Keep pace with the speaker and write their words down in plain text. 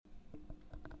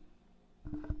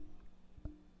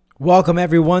Welcome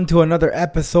everyone to another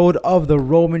episode of The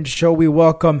Roman Show. We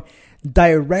welcome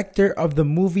director of the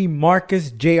movie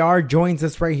Marcus J.R. joins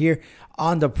us right here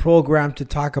on the program to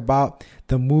talk about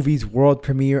the movie's world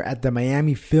premiere at the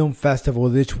Miami Film Festival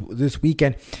this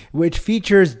weekend, which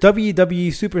features WWE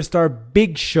superstar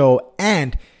Big Show,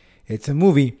 and it's a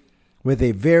movie with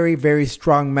a very, very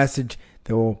strong message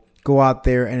that will go out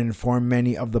there and inform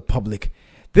many of the public.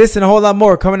 This and a whole lot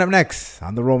more coming up next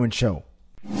on The Roman Show.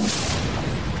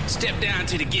 Step down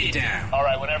to the get down. All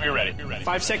right, whenever you're ready.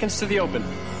 5 seconds to the open.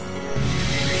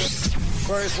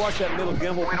 Aquarius, watch that little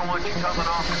gimbal. We don't want you coming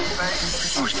off in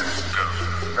space. Booster, go.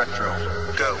 Retro,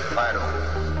 go. Vital,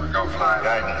 Go fly.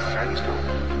 guidance, go.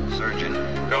 Surgeon,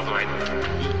 Go flight.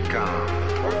 com.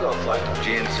 We're go flight.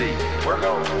 GNC, We're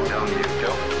go. telling you,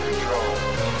 go. Control,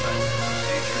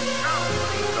 procedure,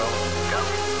 go. Go.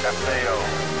 FAO,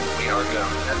 we are go.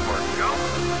 Network, go.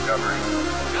 Covering,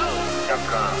 Go.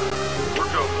 Capcom.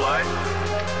 We're go flight.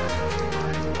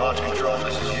 Launch control,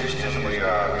 this is Houston. We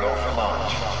are go for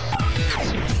launch.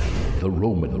 The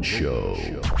Roman Show.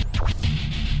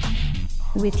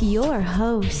 With your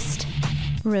host,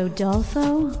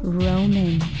 Rodolfo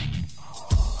Roman.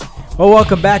 Well,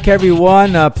 welcome back,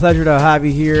 everyone. Pleasure to have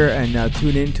you here and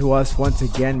tune in to us once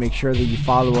again. Make sure that you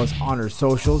follow us on our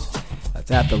socials.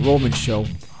 That's at The Roman Show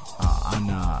on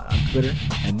Twitter,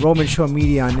 and Roman Show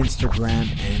Media on Instagram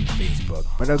and Facebook.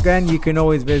 But again, you can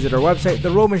always visit our website,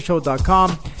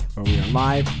 theromanshow.com, where we are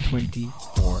live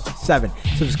 24/7.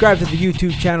 Subscribe to the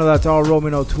YouTube channel. That's R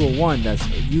Roman 0201. That's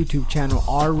YouTube channel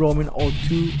R Roman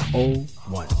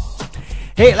 0201.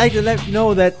 Hey, I'd like to let you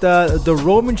know that the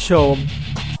Roman Show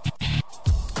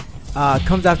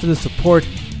comes after the support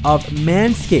of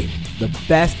Manscaped, the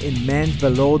best in men's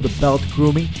below the belt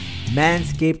grooming.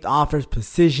 Manscaped offers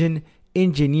precision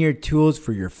engineered tools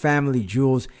for your family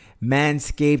jewels.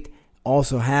 Manscaped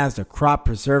also has the crop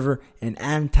preserver and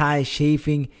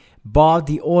anti-chafing ball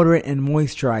deodorant and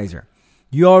moisturizer.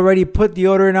 You already put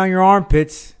deodorant on your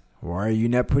armpits. Why are you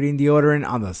not putting deodorant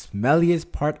on the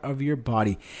smelliest part of your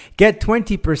body? Get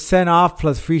 20% off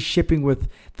plus free shipping with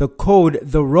the code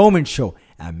TheRomanShow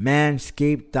at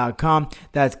manscaped.com.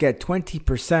 That's get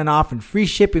 20% off and free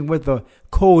shipping with the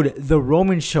code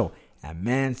TheRomanShow at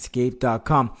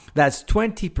manscaped.com. That's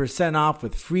 20% off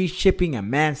with free shipping at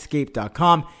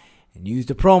manscaped.com, and use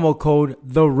the promo code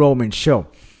TheRomanShow.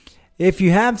 If you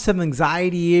have some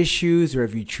anxiety issues, or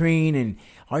if you train and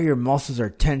all your muscles are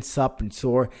tense up and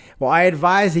sore, well, I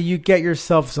advise that you get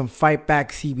yourself some Fight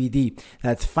Back CBD.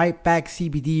 That's Fight Back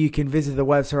CBD. You can visit the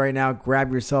website right now,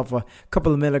 grab yourself a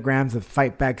couple of milligrams of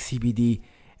Fight Back CBD,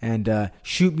 and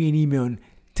shoot me an email and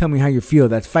tell me how you feel.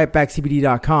 That's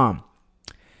fightbackcbd.com.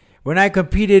 When I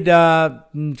competed a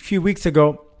few weeks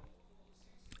ago,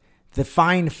 the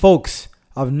fine folks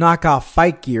of Knockout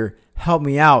Fight Gear helped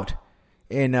me out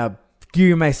in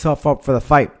gearing myself up for the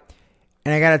fight.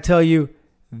 And I got to tell you,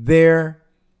 their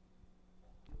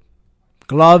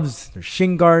gloves, their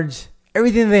shin guards,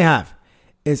 everything they have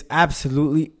is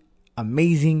absolutely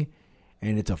amazing,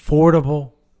 and it's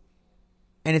affordable,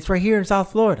 and it's right here in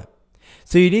South Florida.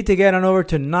 So you need to get on over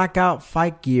to Knockout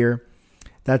Fight Gear.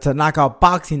 That's at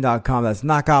knockoutboxing.com. That's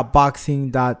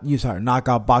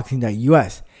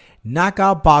knockoutboxing.us.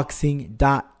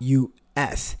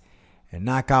 Knockoutboxing.us. And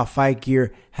Knockout Fight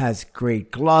Gear has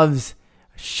great gloves,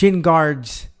 shin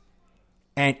guards,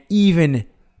 and even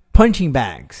punching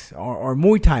bags or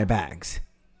Muay Thai bags.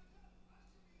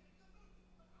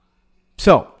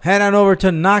 So head on over to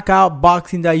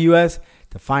knockoutboxing.us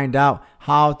to find out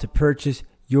how to purchase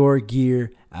your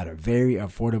gear at a very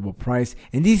affordable price.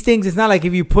 And these things, it's not like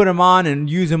if you put them on and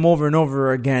use them over and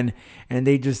over again and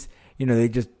they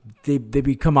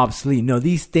become obsolete. No,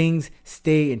 these things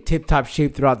stay in tip-top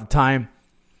shape throughout the time.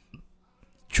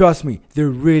 Trust me, they're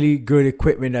really good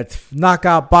equipment. That's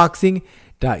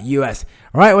knockoutboxing.us.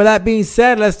 All right, with that being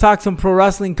said, let's talk some pro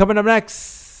wrestling coming up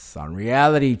next on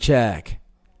Reality Check.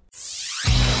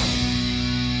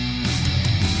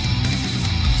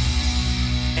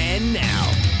 And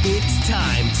now it's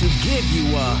time to give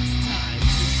you a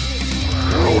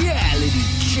reality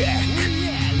check.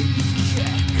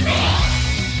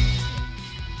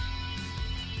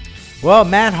 Well,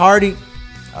 Matt Hardy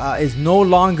is no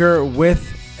longer with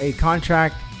a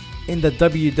contract in the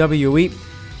WWE.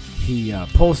 He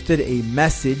posted a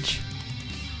message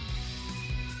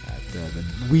at the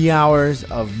wee hours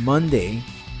of Monday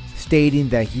stating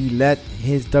that he let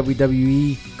his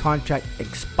WWE contract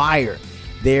expire,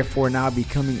 therefore now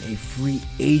becoming a free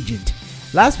agent.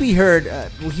 Last we heard,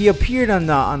 he appeared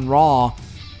on Raw,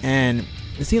 and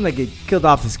it seemed like it killed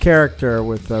off his character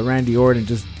with Randy Orton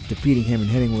just defeating him and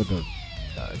hitting him with a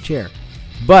chair.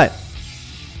 But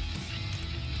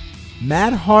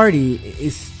Matt Hardy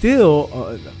is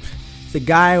still the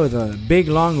guy with a big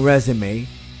long resume,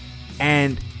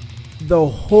 and the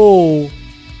whole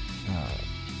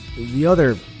the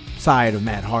other side of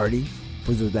Matt Hardy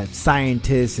was that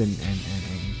scientist and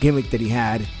gimmick that he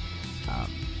had,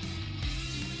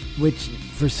 which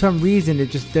for some reason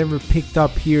it just never picked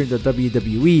up here in the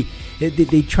WWE.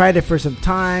 They tried it for some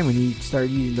time when he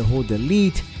started using the whole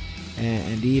delete,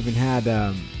 and they even had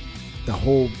the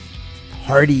whole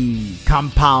Hardy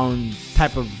compound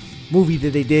type of movie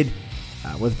that they did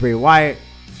with Bray Wyatt.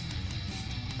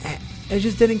 It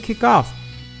just didn't kick off.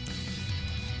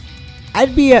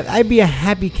 I'd be a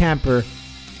happy camper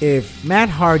if Matt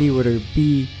Hardy were to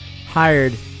be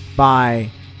hired by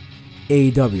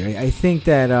AEW. I think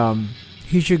that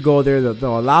he should go there.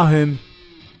 They'll allow him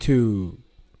to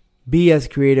be as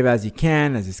creative as he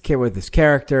can, as his kid with his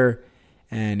character,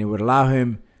 and it would allow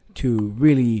him to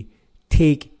really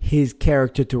take his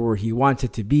character to where he wants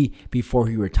it to be before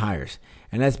he retires.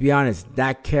 And let's be honest,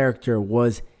 that character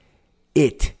was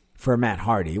it for Matt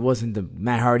Hardy. It wasn't the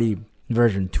Matt Hardy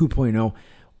version 2.0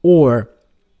 or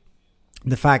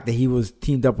the fact that he was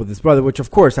teamed up with his brother, which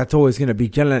of course that's always going to be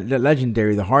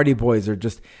legendary. The Hardy Boys are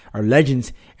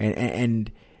legends,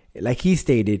 and like he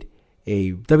stated,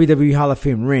 a WWE Hall of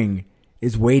Fame ring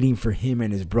is waiting for him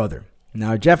and his brother.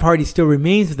 Now, Jeff Hardy still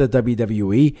remains with the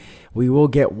WWE. We will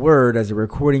get word as a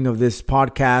recording of this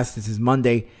podcast. This is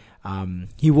Monday.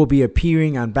 He will be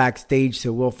appearing on Backstage,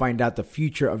 so we'll find out the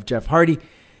future of Jeff Hardy.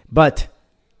 But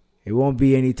it won't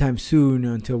be anytime soon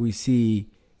until we see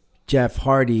Jeff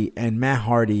Hardy and Matt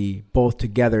Hardy both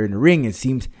together in the ring. It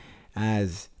seems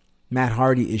as Matt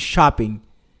Hardy is shopping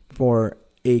for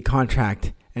a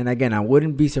contract. And again, I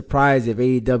wouldn't be surprised if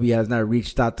AEW has not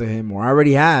reached out to him or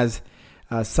already has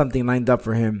something lined up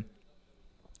for him,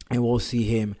 and we'll see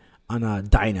him on a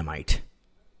Dynamite.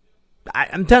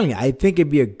 I'm telling you, I think it'd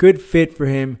be a good fit for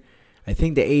him. I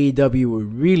think the AEW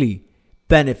would really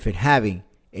benefit having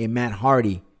a Matt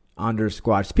Hardy on their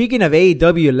squad. Speaking of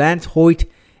AEW, Lance Hoyt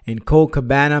and Colt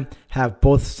Cabana have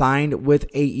both signed with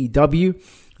AEW.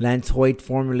 Lance Hoyt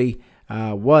formerly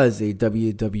was a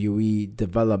WWE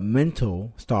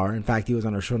developmental star. In fact, he was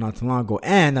on our show not too long ago.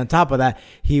 And on top of that,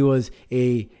 he was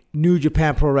a New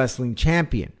Japan Pro Wrestling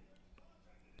champion.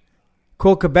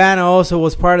 Colt Cabana also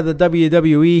was part of the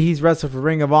WWE. He's wrestled for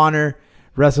Ring of Honor,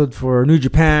 wrestled for New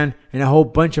Japan, and a whole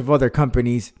bunch of other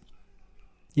companies,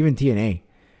 even TNA.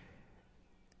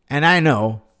 And I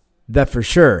know that for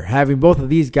sure, having both of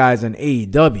these guys on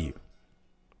AEW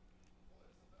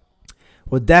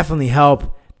will definitely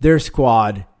help their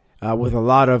squad with a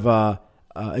lot of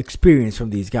experience from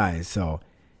these guys. So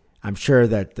I'm sure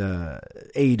that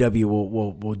AEW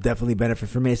will definitely benefit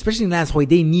from it, especially Lance Hoyt.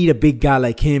 They need a big guy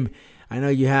like him. I know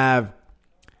you have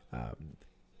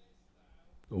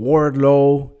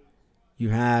Wardlow. You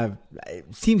have,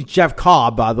 it seems Jeff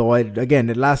Cobb, by the way. Again,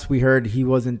 at last we heard he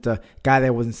wasn't a guy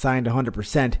that wasn't signed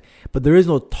 100%. But there is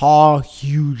no tall,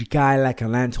 huge guy like a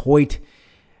Lance Hoyt.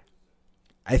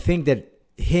 I think that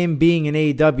him being in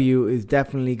AEW is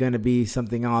definitely going to be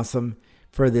something awesome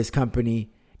for this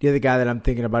company. The other guy that I'm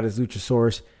thinking about is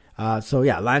Luchasaurus. So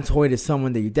yeah, Lance Hoyt is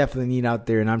someone that you definitely need out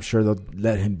there, and I'm sure they'll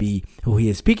let him be who he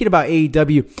is. Speaking about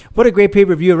AEW, what a great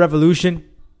pay-per-view of Revolution.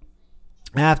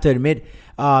 I have to admit,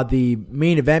 the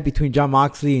main event between Jon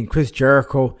Moxley and Chris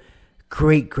Jericho,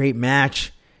 great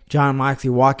match. Jon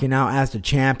Moxley walking out as the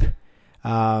champ.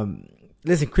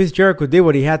 Listen, Chris Jericho did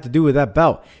what he had to do with that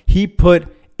belt. He put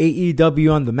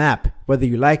AEW on the map, whether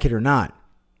you like it or not.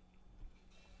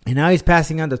 And now he's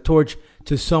passing on the torch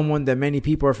to someone that many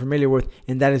people are familiar with,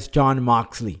 and that is Jon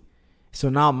Moxley. So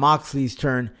now Moxley's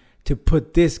turn to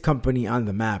put this company on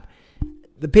the map.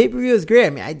 The pay-per-view is great. I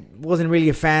mean, I wasn't really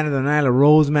a fan of the Nyla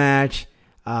Rose match.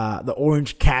 The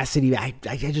Orange Cassidy. I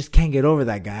just can't get over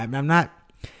that guy. I'm not.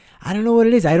 I don't know what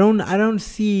it is. I don't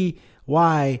see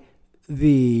why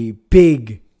the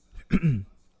big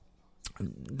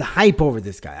the hype over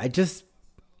this guy.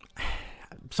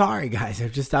 I'm sorry, guys.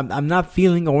 I'm not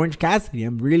feeling Orange Cassidy.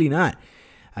 I'm really not.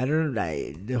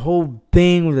 The whole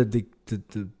thing with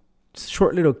the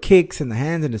short little kicks and the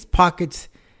hands in his pockets,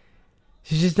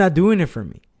 she's just not doing it for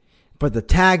me. But the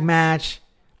tag match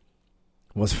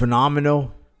was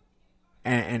phenomenal,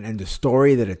 and the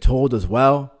story that it told as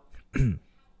well.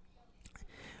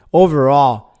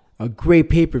 Overall, a great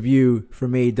pay-per-view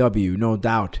from AEW, no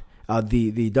doubt.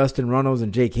 The Dustin Runnels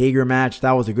and Jake Hager match,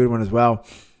 that was a good one as well.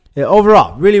 Yeah,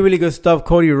 overall, really good stuff.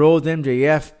 Cody Rhodes,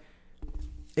 MJF.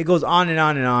 It goes on and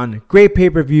on and on. Great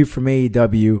pay-per-view from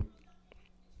AEW.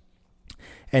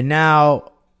 And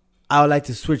now I would like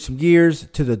to switch some gears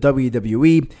to the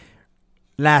WWE.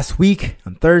 last week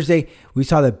on Thursday, we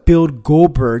saw that Bill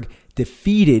Goldberg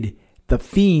defeated The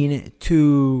Fiend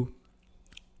to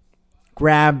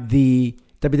grab the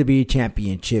WWE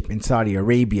Championship in Saudi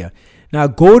Arabia. Now,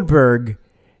 Goldberg,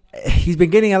 he's been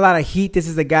getting a lot of heat. This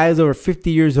is a guy who's over 50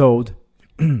 years old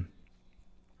and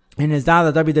is now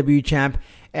the WWE champ.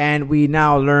 And we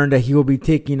now learned that he will be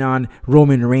taking on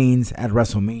Roman Reigns at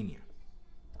WrestleMania.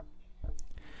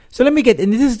 So let me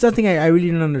and this is something I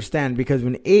really don't understand, because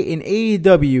when in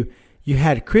AEW, you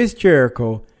had Chris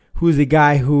Jericho, who's a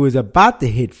guy who is about to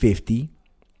hit 50.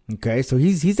 Okay, so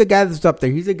he's the guy that's up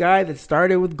there. He's a guy that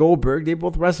started with Goldberg. They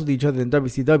both wrestled each other in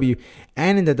WCW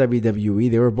and in the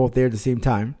WWE. They were both there at the same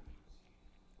time.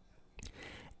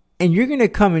 And you're going to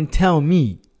come and tell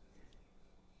me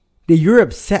that you're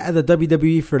upset at the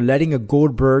WWE for letting a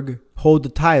Goldberg hold the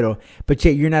title, but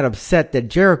yet you're not upset that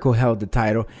Jericho held the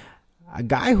title. A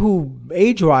guy who,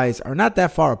 age-wise, are not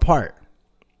that far apart.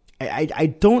 I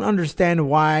don't understand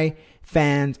why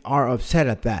fans are upset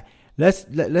at that.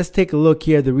 Let's take a look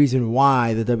here. The reason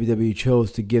why the WWE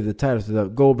chose to give the title to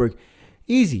Goldberg.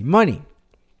 Easy money.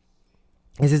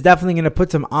 This is definitely going to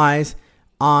put some eyes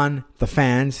on the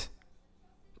fans,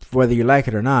 whether you like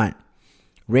it or not.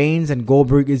 Reigns and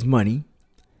Goldberg is money,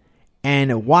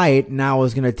 and Wyatt now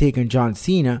is going to take on John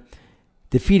Cena.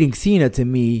 Defeating Cena, to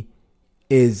me,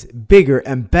 is bigger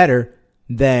and better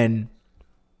than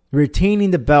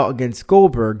retaining the belt against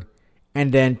Goldberg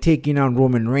and then taking on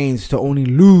Roman Reigns to only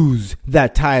lose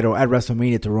that title at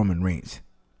WrestleMania to Roman Reigns.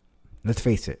 Let's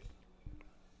face it.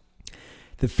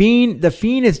 The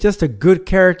Fiend is just a good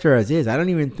character as is. I don't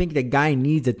even think the guy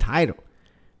needs a title.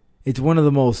 It's one of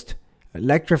the most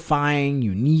electrifying,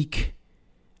 unique,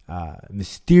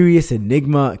 mysterious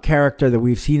enigma character that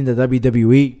we've seen in the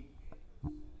WWE.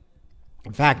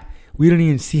 In fact, we don't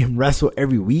even see him wrestle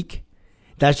every week.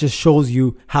 That just shows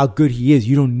you how good he is.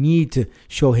 You don't need to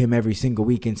show him every single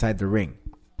week inside the ring,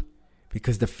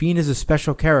 because the Fiend is a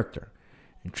special character.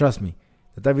 And trust me,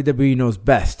 the WWE knows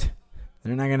best.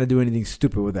 They're not going to do anything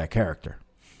stupid with that character.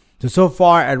 So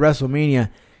far at WrestleMania,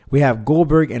 we have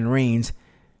Goldberg and Reigns,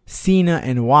 Cena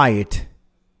and Wyatt,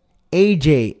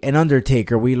 AJ and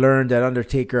Undertaker. We learned that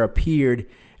Undertaker appeared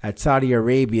at Saudi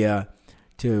Arabia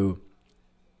to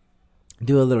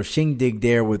do a little shindig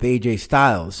there with AJ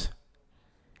Styles.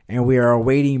 And we are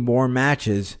awaiting more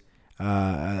matches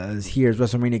as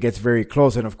WrestleMania gets very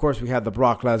close. And, of course, we have the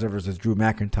Brock Lesnar versus Drew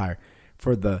McIntyre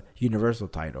for the Universal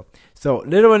title. So,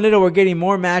 little and little, we're getting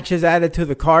more matches added to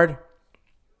the card.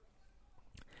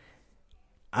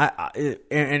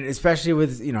 And especially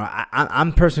with,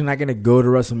 I'm personally not going to go to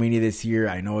WrestleMania this year.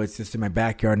 I know it's just in my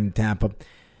backyard in Tampa.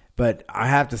 But I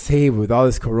have to say, with all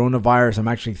this coronavirus, I'm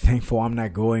actually thankful I'm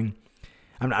not going.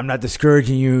 I'm not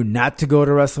discouraging you not to go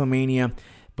to WrestleMania.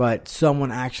 But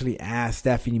someone actually asked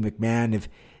Stephanie McMahon if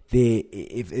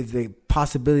the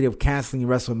possibility of canceling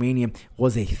WrestleMania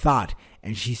was a thought.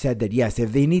 And she said that, yes,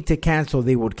 if they need to cancel,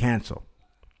 they would cancel.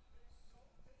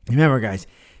 Remember, guys,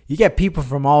 you get people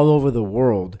from all over the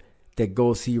world that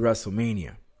go see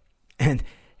WrestleMania. And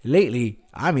lately,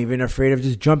 I'm even afraid of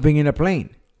just jumping in a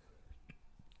plane.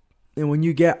 And when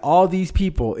you get all these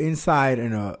people inside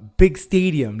in a big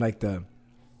stadium like the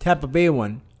Tampa Bay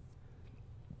one,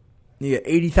 you get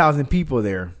 80,000 people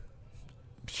there.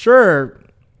 Sure,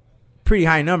 pretty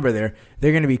high number there.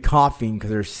 They're going to be coughing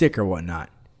because they're sick or whatnot.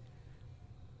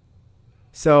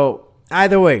 So,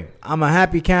 either way, I'm a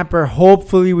happy camper.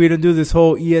 Hopefully, we don't do this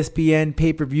whole ESPN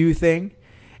pay-per-view thing,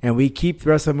 and we keep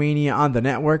WrestleMania on the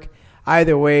network.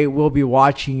 Either way, we'll be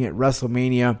watching at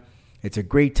WrestleMania. It's a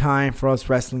great time for us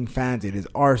wrestling fans. It is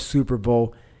our Super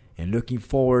Bowl, and looking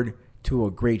forward to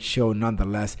a great show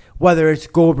nonetheless. Whether it's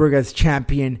Goldberg as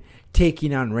champion,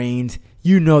 taking on Reigns,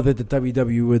 you know that the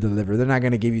WWE will deliver. They're not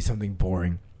going to give you something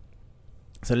boring.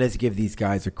 So let's give these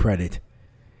guys a credit,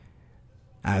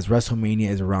 as WrestleMania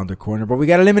is around the corner. But we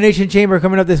got Elimination Chamber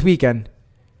coming up this weekend.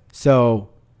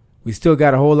 So we still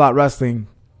got a whole lot wrestling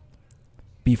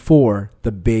before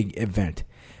the big event.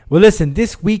 Well, listen,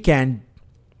 this weekend,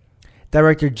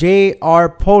 director J.R.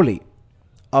 Poley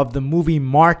of the movie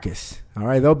Marcus, all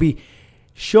right, they'll be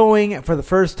showing for the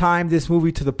first time this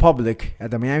movie to the public at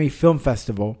the Miami Film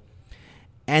Festival.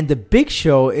 And the big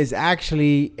show is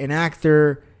actually an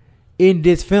actor in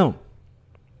this film.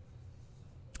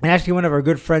 And actually one of our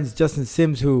good friends, Justin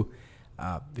Sims, who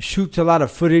shoots a lot of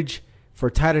footage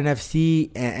for Titan FC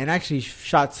and actually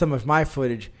shot some of my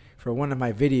footage for one of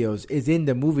my videos, is in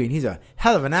the movie. And he's a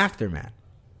hell of an actor, man.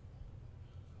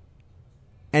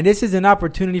 And this is an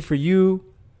opportunity for you,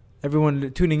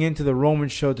 everyone tuning into the Roman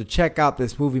Show, to check out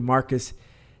this movie, Marcus,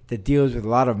 that deals with a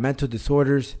lot of mental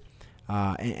disorders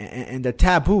and the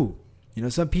taboo You know,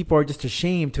 some people are just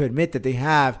ashamed to admit that they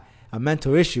have a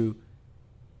mental issue.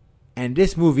 And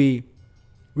this movie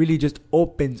really just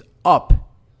opens up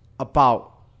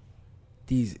about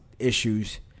these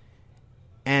issues.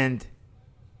 And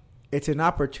it's an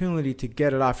opportunity to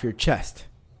get it off your chest.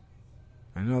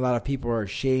 I know a lot of people are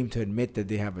ashamed to admit that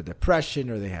they have a depression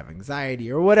or they have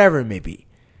anxiety or whatever it may be.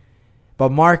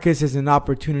 But Marcus is an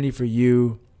opportunity for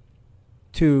you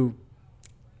to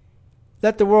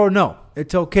let the world know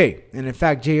it's okay. And in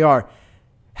fact, JR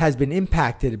has been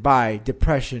impacted by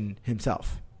depression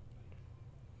himself.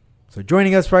 So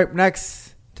joining us right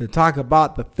next to talk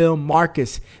about the film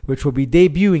Marcus, which will be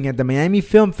debuting at the Miami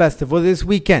Film Festival this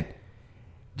weekend,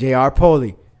 J.R.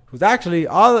 Poli, who's actually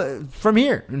all from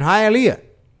here in Hialeah.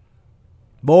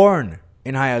 Born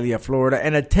in Hialeah, Florida,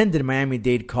 and attended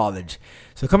Miami-Dade College.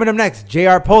 So coming up next,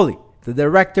 J.R. Poli, the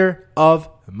director of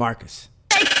Marcus.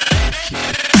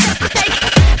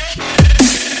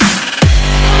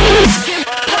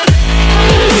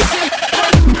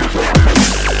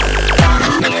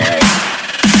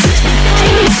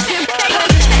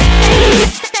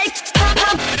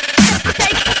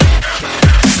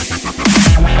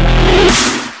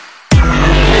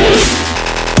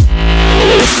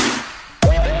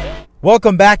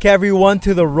 Welcome back, everyone,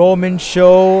 to the Roman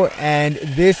Show. And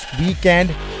this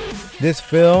weekend, this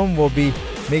film will be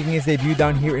making its debut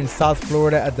down here in South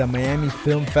Florida at the Miami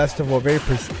Film Festival, a very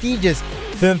prestigious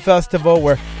film festival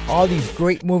where all these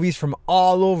great movies from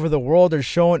all over the world are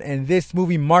shown. And this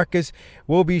movie, Marcus,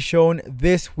 will be shown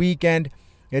this weekend.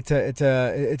 It's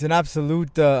an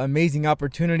absolute amazing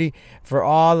opportunity for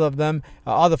all of them,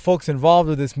 all the folks involved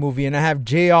with this movie. And I have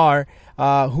JR,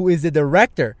 who is the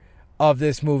director of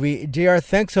this movie. JR,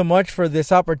 thanks so much for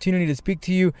this opportunity to speak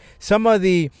to you. Some of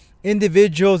the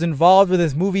individuals involved with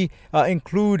this movie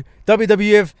include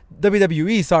WWE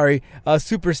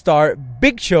superstar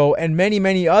Big Show and many,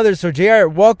 many others. So JR,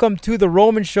 welcome to the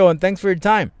Roman Show and thanks for your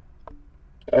time.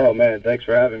 Oh man, thanks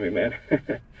for having me, man.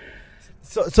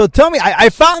 So tell me, I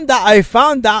found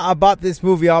out about this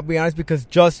movie, I'll be honest, because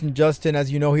Justin, as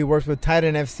you know, he works with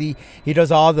Titan FC. He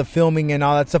does all the filming and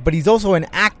all that stuff, but he's also an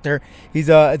actor. He's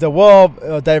a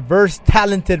diverse,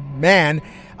 talented man.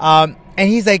 And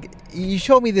he's like, he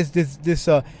showed me this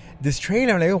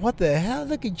trailer. I'm like, what the hell?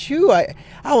 Look at you. I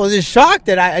was just shocked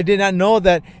that I did not know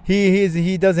that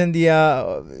he does in the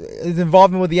his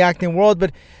involvement with the acting world,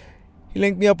 but he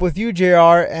linked me up with you,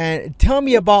 JR, and tell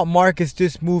me about Marcus,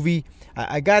 this movie.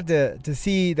 I got to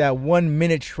see that 1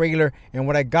 minute trailer, and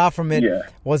what I got from it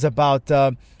was about,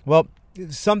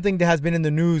 something that has been in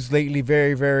the news lately,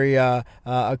 very, very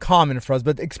common for us.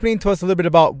 But explain to us a little bit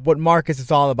about what Marcus is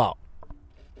all about.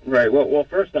 Right. Well,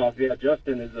 first off,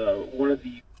 Justin is one of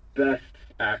the best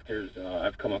actors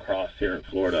I've come across here in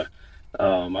Florida.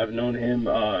 I've known him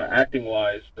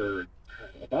acting-wise for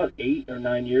about 8 or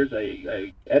 9 years.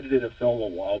 I edited a film a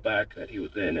while back that he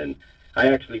was in, and I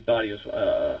actually thought he was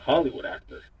a Hollywood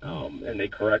actor, and they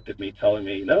corrected me, telling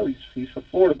me, no, he's a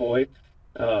Florida boy.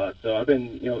 So I've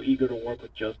been, eager to work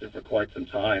with Justin for quite some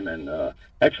time, and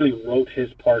actually wrote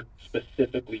his part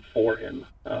specifically for him,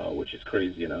 which is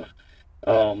crazy enough.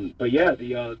 But yeah,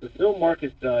 the film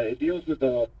Marcus, it deals with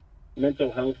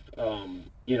mental health,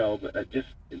 just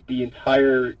the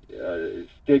entire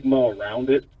stigma around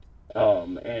it,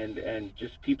 and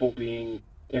just people being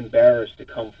embarrassed to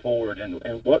come forward,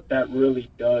 and what that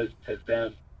really does to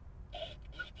them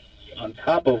on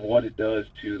top of what it does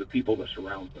to the people that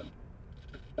surround them.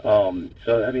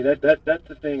 So I mean that's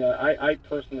the thing. I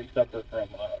personally suffer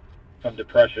from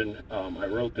depression. I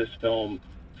wrote this film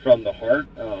from the heart.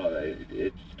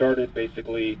 It started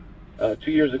basically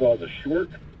 2 years ago as a short.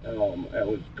 I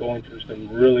was going through some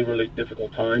really, really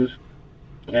difficult times,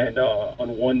 and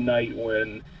on one night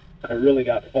when I really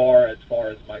got as far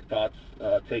as my thoughts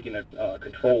taking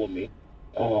control of me,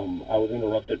 I was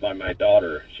interrupted by my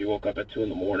daughter. She woke up at 2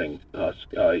 a.m,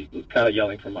 kind of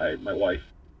yelling for my wife,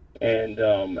 and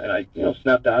I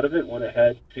snapped out of it. Went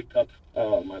ahead, picked up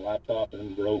my laptop,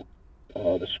 and wrote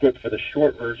the script for the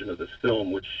short version of this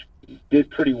film, which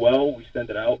did pretty well. We sent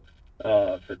it out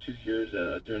for 2 years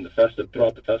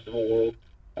throughout the festival world.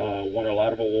 Won a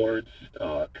lot of awards.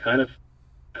 Kind of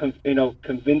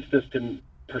convinced us to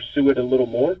pursue it a little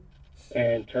more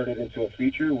and turn it into a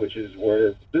feature, which is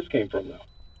where this came from now.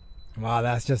 Wow,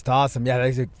 that's just awesome. Yeah,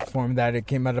 that's a form that it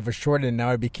came out of a short, and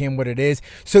now it became what it is.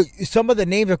 So some of the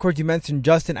names, of course, you mentioned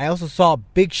Justin. I also saw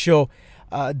Big Show,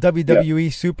 WWE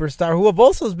superstar, who have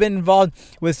also been involved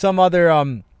with some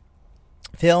other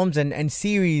films and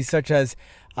series, such as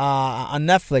on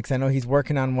Netflix. I know he's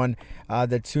working on one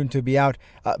that's soon to be out.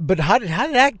 But how did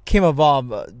that come evolve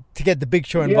to get the Big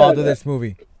Show involved with this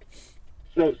movie?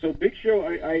 So Big Show,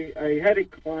 I had a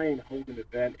client hold an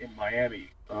event in Miami,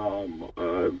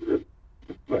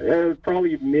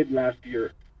 probably mid last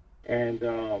year,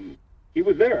 and he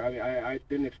was there. I mean, I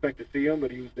didn't expect to see him,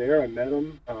 but he was there. I met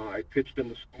him. I pitched him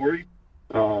the story.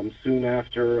 Soon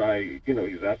after, he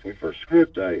was asking me for a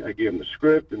script. I gave him the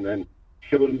script, and then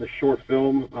showed him the short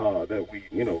film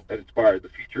that inspired the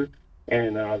feature.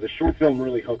 And the short film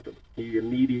really hooked him. He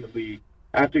immediately,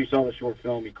 after he saw the short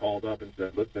film, he called up and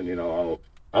said, "Listen,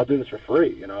 I'll do this for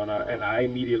free." And I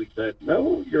immediately said,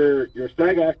 "No, you're a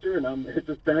SAG actor, and it's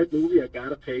a SAG movie. I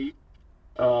gotta pay you."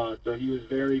 So he was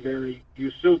he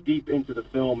was so deep into the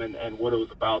film and what it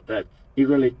was about that he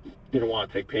really didn't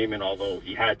want to take payment, although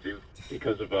he had to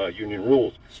because of union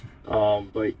rules.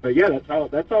 But yeah,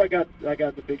 that's how I got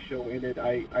the Big Show in it.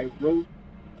 I wrote,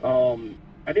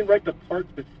 I didn't write the part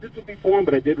specifically for him,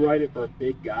 but I did write it for a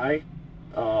big guy.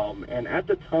 And at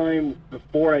the time,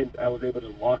 before I was able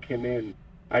to lock him in,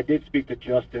 I did speak to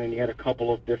Justin, and he had a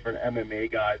couple of different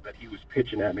MMA guys that he was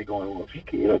pitching at me, going, "Well, if he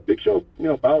can, Big Show,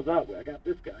 bows out. I got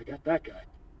this guy, I got that guy."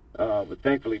 But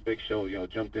thankfully, Big Show,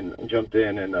 jumped in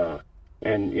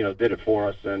and did it for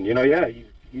us. And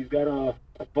he's got a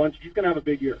bunch. He's gonna have a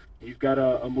big year. He's got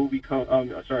a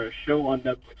show on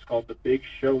Netflix called The Big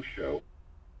Show Show,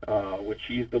 which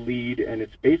he's the lead, and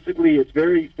it's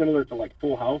very similar to like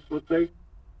Full House, let's say.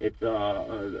 It's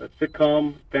a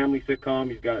sitcom, family sitcom.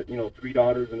 He's got 3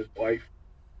 daughters and his wife,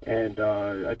 and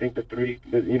I think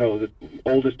the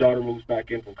oldest daughter moves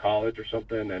back in from college or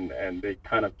something, and they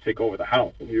kind of take over the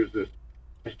house. And here's this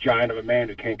giant of a man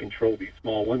who can't control these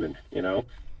small women, So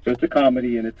it's a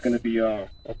comedy, and it's going to be a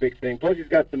big thing. Plus, he's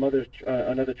got some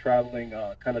another traveling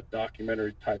kind of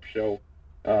documentary type show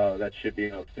that should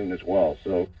be out soon as well.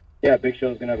 So yeah, Big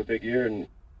Show's going to have a big year, and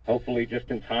hopefully just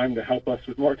in time to help us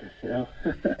with Marcus,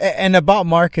 And about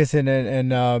Marcus, and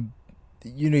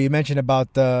you mentioned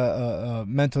about the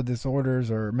mental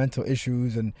disorders or mental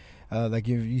issues, and like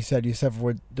you said, you suffer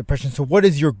with depression. So what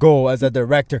is your goal as a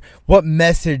director? What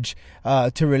message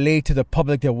to relay to the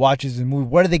public that watches the movie?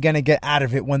 What are they going to get out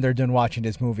of it when they're done watching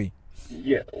this movie?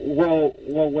 Yeah, well,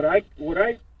 what I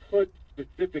put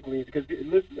specifically, because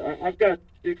listen, I've got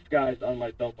 6 guys on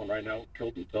my cell phone right now who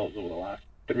killed themselves over the last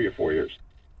 3 or 4 years.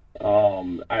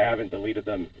 I haven't deleted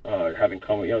them, haven't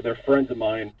come, they're friends of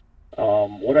mine.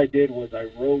 What I did was I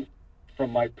wrote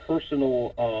from my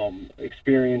personal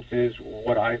experiences,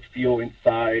 what I feel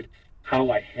inside,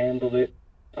 how I handled it,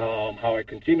 how I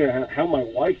continue, how my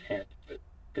wife handled it,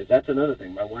 because that's another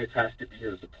thing. My wife has to be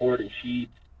here to support, and she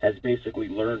has basically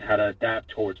learned how to adapt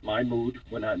towards my mood.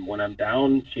 When I'm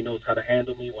down, she knows how to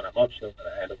handle me. When I'm up, she knows how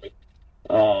to handle me.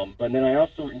 But then I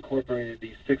also incorporated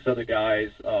these 6 other guys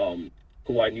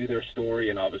who I knew their story,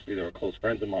 and obviously they were close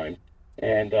friends of mine.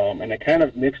 And I kind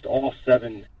of mixed all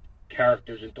 7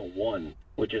 characters into one,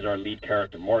 which is our lead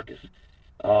character, Marcus.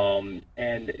 And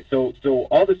so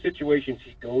all the situations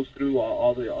he goes through,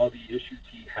 all the issues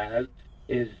he has,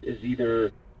 is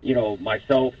either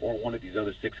myself or one of these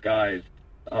other 6 guys.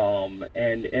 And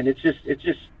it's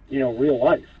just real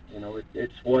life.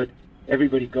 It's what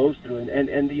everybody goes through,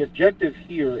 and the objective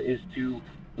here is to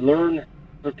learn,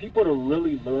 for people to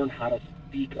really learn how to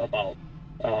speak about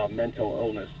mental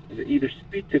illness, either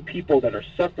speak to people that are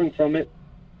suffering from it,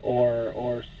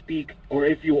 or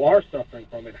if you are suffering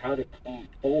from it, how to come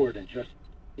forward and just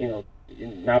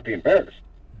not be embarrassed.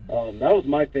 That was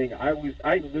my thing. I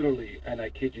literally, and I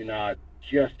kid you not,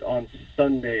 just on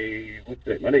Sunday,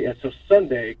 Monday? Yeah, so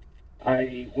Sunday,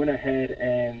 I went ahead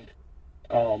and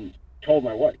told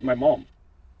my mom.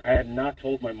 I had not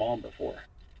told my mom before,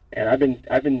 and I've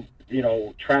been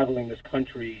traveling this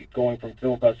country, going from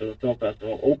film festival to film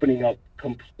festival, opening up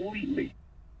completely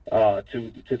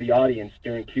to the audience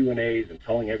during Q&As and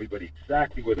telling everybody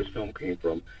exactly where this film came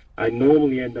from. I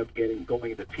normally end up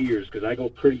going into tears because I go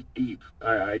pretty deep.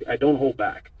 I don't hold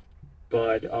back.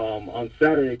 But on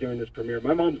Saturday during this premiere,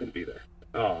 my mom's going to be there,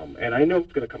 and I know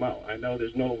it's going to come out. I know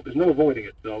there's no avoiding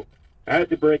it. So I had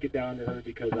to break it down to her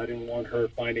because I didn't want her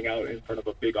finding out in front of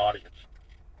a big audience.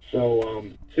 So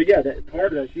yeah, part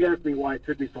of that, she asked me why it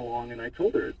took me so long, and I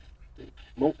told her it's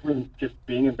mostly just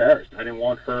being embarrassed. I didn't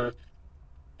want her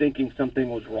thinking something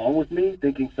was wrong with me,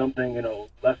 thinking something,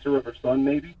 lesser of her son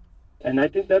maybe. And I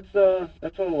think that's what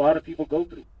a lot of people go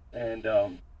through. And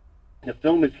the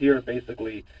film is here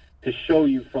basically to show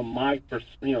you from my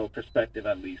perspective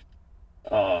at least,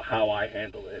 how I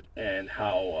handle it, and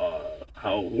how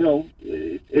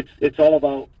it's all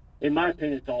about, in my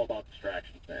opinion, it's all about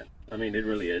distractions, man. I mean, it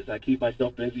really is. I keep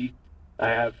myself busy. I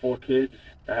have 4 kids.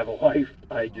 I have a wife.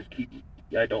 I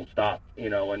don't stop,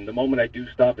 and the moment I do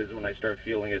stop is when I start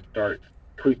feeling it start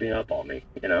creeping up on me,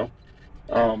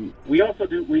 We also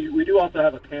do we do also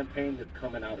have a campaign that's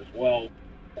coming out as well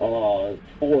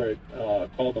for it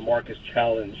called the Marcus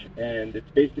Challenge, and it's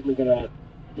basically gonna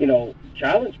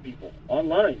challenge people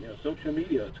online, social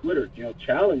media, Twitter,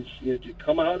 challenge you to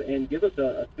come out and give us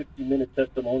a 60-minute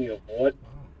testimony of what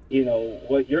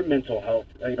your mental health,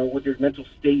 what your mental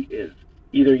state is,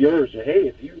 either yours or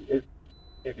hey,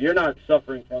 if you're not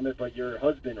suffering from it, but your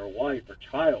husband or wife or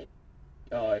child,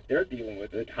 if they're dealing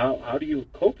with it, how do you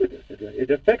cope with this? It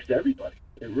affects everybody.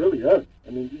 It really does. I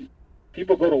mean,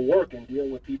 people go to work and deal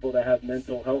with people that have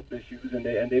mental health issues, and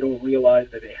they don't realize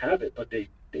that they have it, but they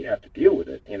have to deal with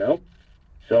it,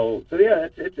 So yeah,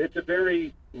 it's a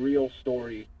very real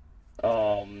story.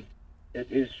 It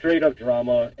is straight up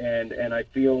drama, and I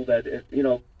feel that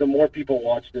the more people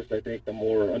watch this, I think the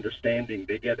more understanding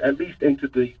they get, at least into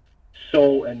the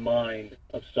soul and mind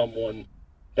of someone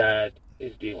that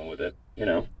is dealing with it,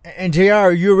 And JR,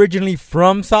 are you originally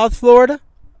from South Florida?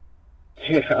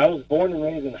 Yeah, I was born and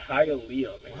raised in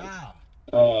Hialeah, man.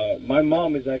 Wow. My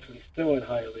mom is actually still in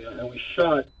Hialeah, and we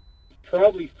shot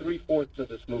probably 3/4 of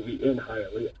this movie in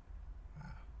Hialeah.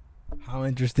 How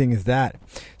interesting is that?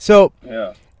 So,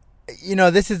 yeah.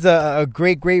 This is a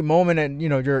great moment, and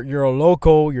you're a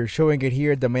local. You're showing it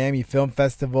here at the Miami Film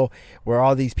Festival, where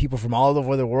all these people from all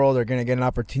over the world are going to get an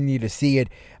opportunity to see it,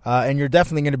 and you're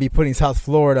definitely going to be putting South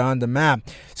Florida on the map.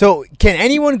 So, can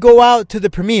anyone go out to the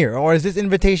premiere, or is this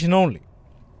invitation only?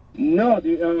 No,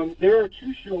 there are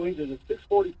two showings. There's a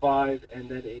 6:45 and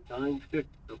then a 9:50,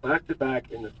 so back to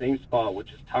back in the same spot, which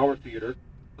is Tower Theater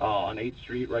on 8th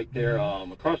Street, right there,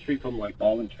 across the street from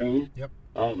Ball and Chain. Yep.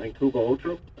 And Cuba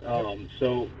Otro.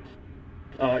 So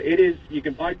it is. You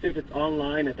can buy tickets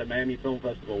online at the Miami Film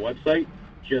Festival website.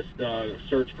 Just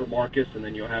search for Marcus, and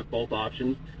then you'll have both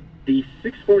options. The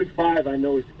 6:45 I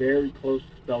know is very close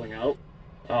to selling out.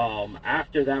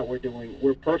 After that,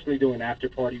 we're personally doing an after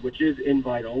party, which is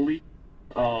invite only.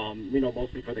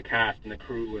 Mostly for the cast and the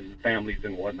crew and families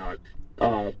and whatnot.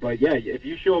 But yeah, if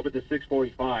you show up at the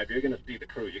 6:45, you're gonna see the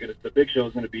crew. The Big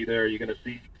Show's gonna be there. You're gonna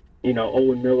see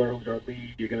Owen Miller, who's our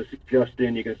lead. You're going to see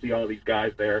Justin. You're going to see all these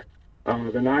guys there.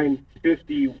 The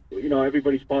 9:50,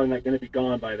 everybody's probably not going to be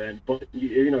gone by then. But,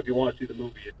 if you want to see the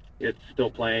movie, it's still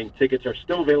playing. Tickets are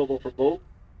still available for both.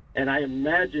 And I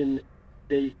imagine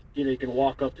you can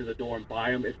walk up to the door and buy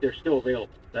them if they're still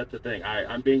available. That's the thing.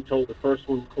 I'm being told the first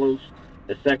one closed.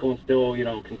 The second one still,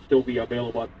 can still be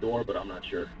available at the door, but I'm not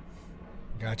sure.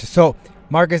 Gotcha. So,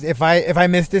 Marcus, if I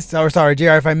missed this, or sorry,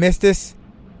 JR, if I missed this,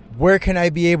 where can I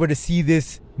be able to see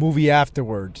this movie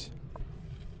afterwards?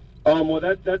 Well,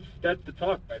 that's the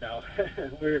talk right now.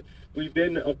 We've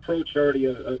been approached already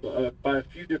by a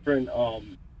few different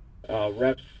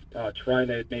reps trying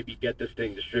to maybe get this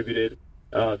thing distributed.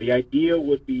 The idea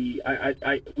would be, I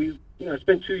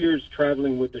spent 2 years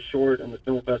traveling with the short and the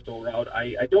film festival route.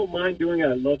 I don't mind doing it.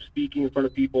 I love speaking in front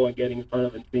of people and getting in front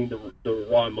of and seeing the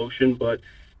raw emotion. But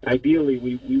ideally,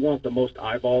 we want the most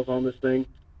eyeballs on this thing.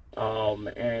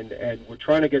 And we're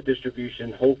trying to get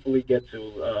distribution, hopefully get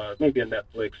to maybe a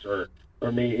Netflix or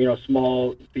maybe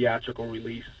small theatrical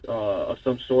release of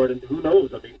some sort. And who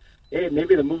knows? I mean,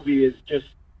 maybe the movie is just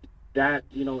that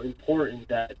important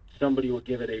that somebody would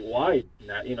give it a wide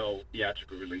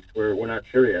theatrical release. We're not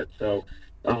sure yet. So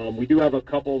we do have a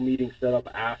couple meetings set up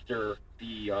after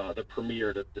the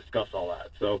premiere to discuss all that.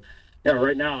 So yeah,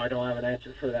 right now I don't have an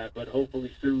answer for that, but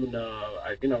hopefully soon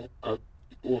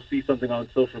we'll see something on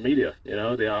social media.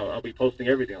 I'll be posting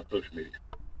everything on social media.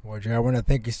 Well, Jay, I want to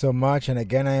thank you so much. And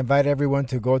again, I invite everyone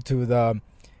to go to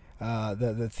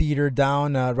the theater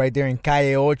down right there in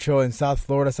Calle Ocho in South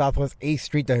Florida, Southwest 8th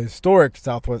Street, the historic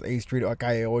Southwest 8th Street or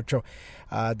Calle Ocho,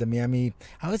 the Miami.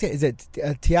 How is it? Is it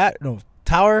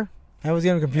Tower? I was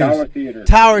getting confused. Tower Theater.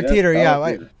 Tower Theater, yeah.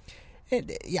 Theater.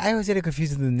 I always get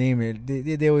confused with the name.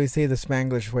 They always say the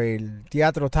Spanglish way,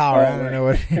 Teatro Tower. I don't know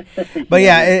what. But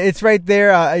yeah, it's right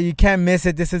there. You can't miss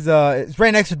it. This is it's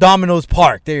right next to Domino's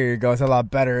Park. There you go. It's a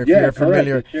lot better if you're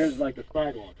familiar. It shares like a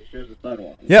sidewalk. It shares a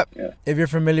sidewalk. Yep. Yeah. If you're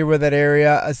familiar with that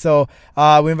area, so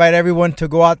we invite everyone to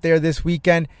go out there this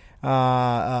weekend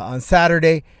on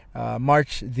Saturday,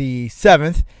 March the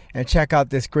 7th, and check out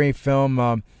this great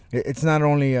film. It's not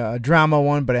only a drama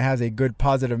one, but it has a good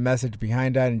positive message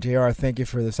behind that. And JR, thank you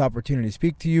for this opportunity to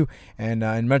speak to you,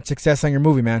 and much success on your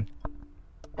movie, man.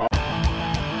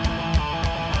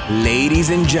 Ladies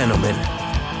and gentlemen,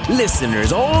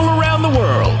 listeners all around the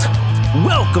world,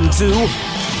 welcome to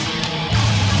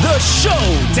The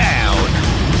Showdown.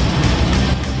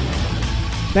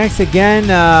 Thanks again,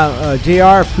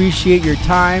 JR. Appreciate your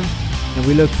time, and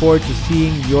we look forward to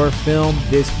seeing your film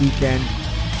this weekend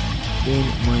in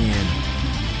Miami.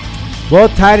 Well,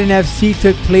 Titan FC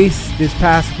took place this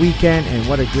past weekend, and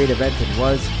what a great event it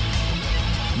was.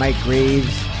 Mike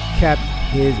Graves kept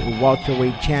his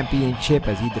welterweight championship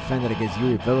as he defended against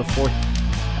Yuri Villafort.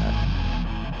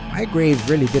 Mike Graves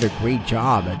really did a great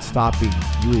job at stopping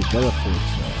Yuri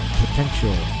Villafort's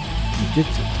potential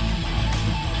jiu-jitsu.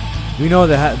 We know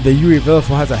that the Yuri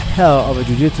Villafort has a hell of a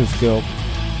jiu-jitsu skill,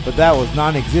 but that was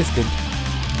non-existent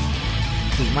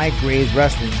because Mike Graves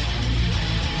wrestling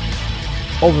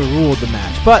overruled the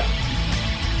match. But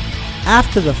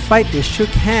after the fight, they shook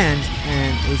hands,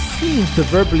 and it seems to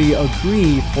verbally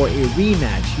agree for a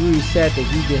rematch. Yuri said that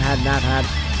he had not had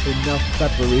enough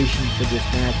preparation for this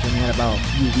match and had about a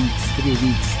few weeks, 3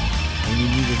 weeks, and he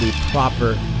needed a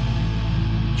proper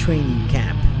training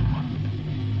camp.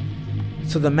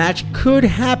 So the match could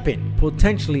happen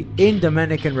potentially in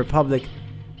Dominican Republic,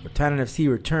 where Titan FC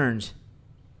returns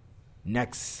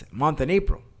next month in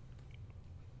April,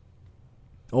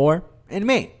 or in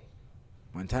May,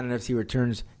 when Titan FC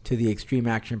returns to the Extreme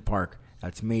Action Park.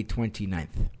 That's May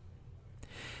 29th.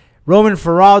 Roman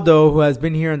Faraldo, who has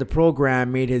been here on the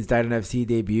program, made his Titan FC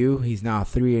debut. He's now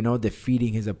 3-0,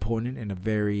 defeating his opponent in a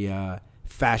very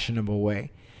fashionable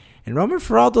way. And Roman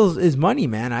Faraldo is money,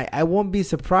 man. I won't be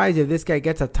surprised if this guy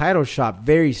gets a title shot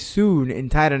very soon in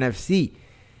Titan FC.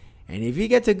 And if he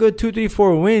gets a good 2, 3,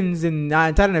 4 wins in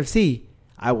Titan FC,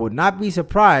 I would not be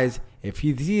surprised if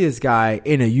you see this guy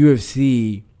in a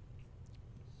UFC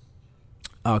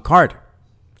card.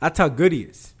 That's how good he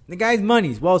is. The guy's money.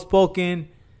 He's well-spoken,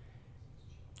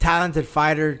 talented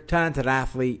fighter, talented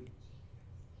athlete.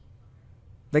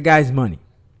 The guy's money.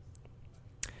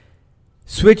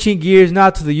 Switching gears now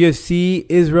to the UFC,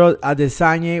 Israel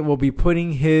Adesanya will be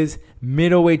putting his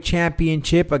middleweight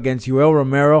championship against Yoel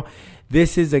Romero.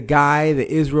 This is a guy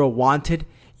that Israel wanted.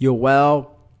 Yoel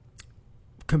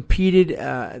competed,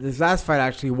 this last fight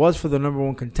actually was for the number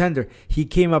 1 contender. He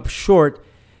came up short,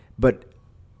 but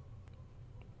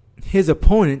his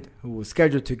opponent, who was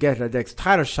scheduled to get the next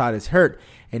title shot, is hurt.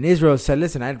 And Israel said,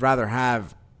 listen, I'd rather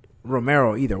have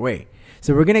Romero either way.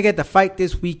 So we're going to get the fight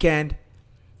this weekend.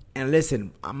 And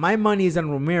listen, my money is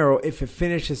on Romero if it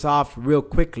finishes off real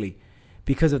quickly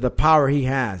because of the power he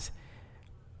has.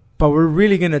 But we're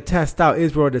really going to test out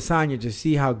Israel Adesanya to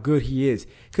see how good he is.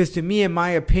 Because to me, in my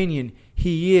opinion,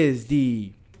 he is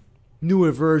the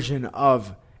newer version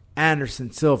of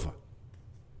Anderson Silva.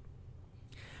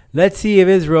 Let's see if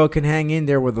Israel can hang in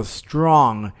there with a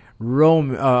strong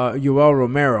Yoel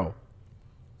Romero.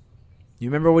 You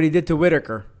remember what he did to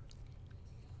Whitaker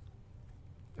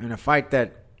in a fight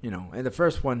that, in the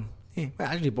first one,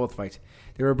 actually both fights,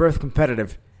 they were both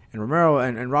competitive. And Romero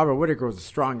and Robert Whitaker was a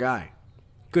strong guy.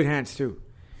 Good hands too.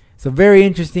 It's a very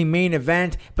interesting main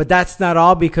event, but that's not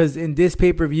all, because in this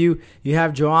pay-per-view, you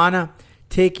have Joanna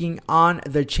taking on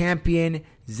the champion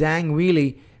Zhang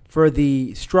Weili for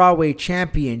the strawweight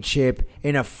championship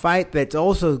in a fight that's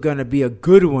also going to be a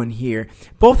good one here.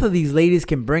 Both of these ladies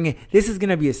can bring it. This is going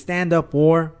to be a stand-up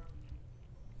war.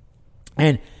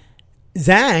 And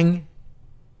Zhang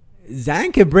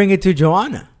can bring it to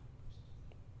Joanna.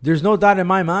 There's no doubt in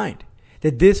my mind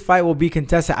that this fight will be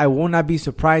contested. I will not be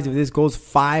surprised if this goes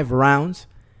 5 rounds.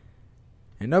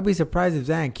 And don't be surprised if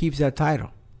Zhang keeps that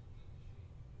title.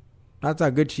 That's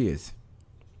how good she is.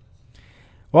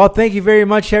 Well, thank you very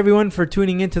much, everyone, for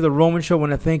tuning in to The Roman Show. I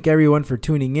want to thank everyone for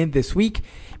tuning in this week.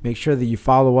 Make sure that you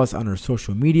follow us on our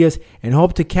social medias, and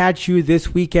hope to catch you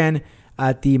this weekend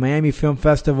at the Miami Film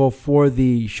Festival for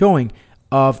the showing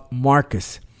of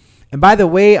Marcus. And by the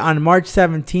way, on March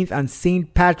 17th, on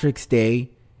St. Patrick's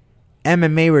Day,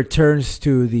 MMA returns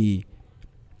to the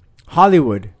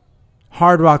Hollywood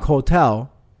Hard Rock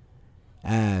Hotel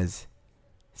as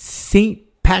St.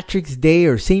 Patrick's Day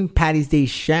or St. Patty's Day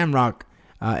Shamrock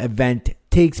event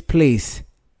takes place.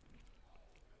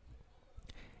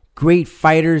 Great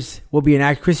fighters will be in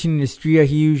action. Christian Estrella,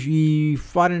 he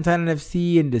fought in Titan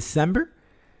FC in December.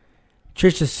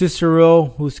 Trisha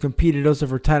Cicero, who's competed also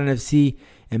for Titan FC,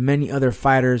 and many other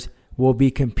fighters will be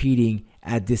competing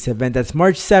at this event. That's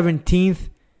March 17th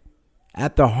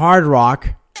at the Hard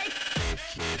Rock.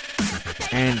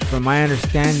 And from my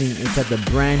understanding, it's at the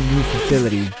brand new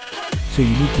facility. So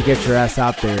you need to get your ass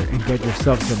out there and get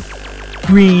yourself some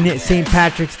green St.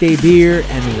 Patrick's Day beer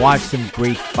and watch some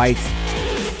great fights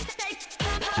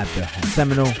at the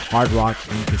Seminole Hard Rock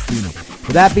and Casino.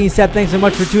 With that being said, thanks so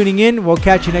much for tuning in. We'll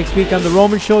catch you next week on The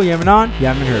Roman Show. You haven't on, you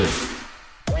haven't heard.